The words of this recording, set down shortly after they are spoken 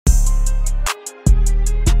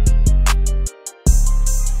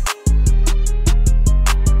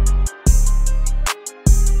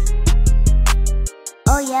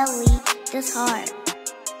is hard.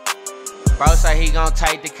 Bro say he gon'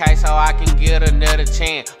 take the case so I can get another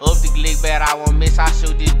chance. Up the glick, bet I won't miss. I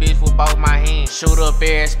shoot this bitch with both my hands. Shoot up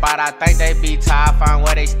every spot, I think they be tired, find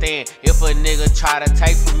where they stand. If a nigga try to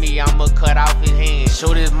take from me, I'ma cut off his hand.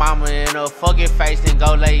 Shoot his mama in her fucking face and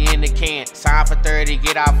go lay in the can. Sign for 30,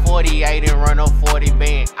 get out 48 and run up 40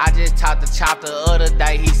 band. I just talked to Chop the other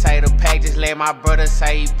day, he say the pack just let my brother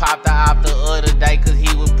say he popped the op the other day cause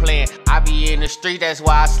he was playing. I be in the street, that's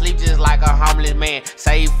why I sleep just like a homeless man.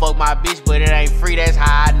 Say he fuck my bitch, but it ain't free, that's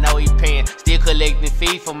how I know he paying. Still collecting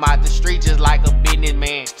fees from out the street just like a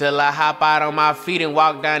businessman. Still I hop out on my feet and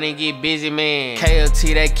walk down and get busy, man.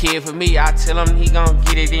 KLT that kid for me, I tell him he gon'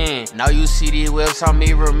 get it in. Now you see these whips on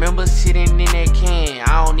me, remember sitting in that can.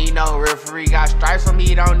 I don't need no referee, got stripes on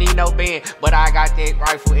me, don't need no band. But I got that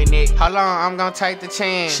rifle in it, hold on, I'm gon' take the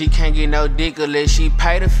chance. She can't get no dick unless she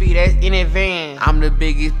pay the fee, that's in advance. I'm the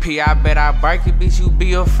biggest P, I bet I break it, bitch, you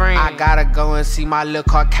be a friend. I gotta go and see my little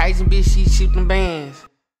Caucasian bitch, she shoot them bands.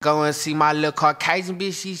 Go and see my little Caucasian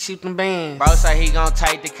bitch, she shoot them bands. Bro say he gon'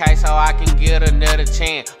 take the case so I can get another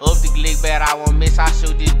chance. Up the glick, bet I won't miss. I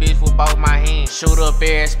shoot this bitch with both my hands. Shoot up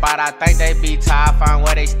every spot, I think they be tired, find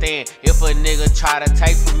where they stand. If a nigga try to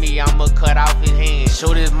take from me, I'ma cut off his hand.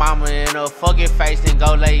 Shoot his mama in her fucking face and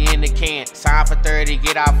go lay in the can. Sign for 30,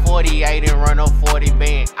 get out 48 and run up 40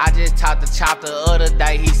 band. I just talked to Chop the other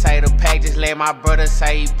day, he say the pack just let my brother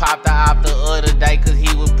say he popped the op the other day cause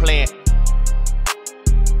he was playing.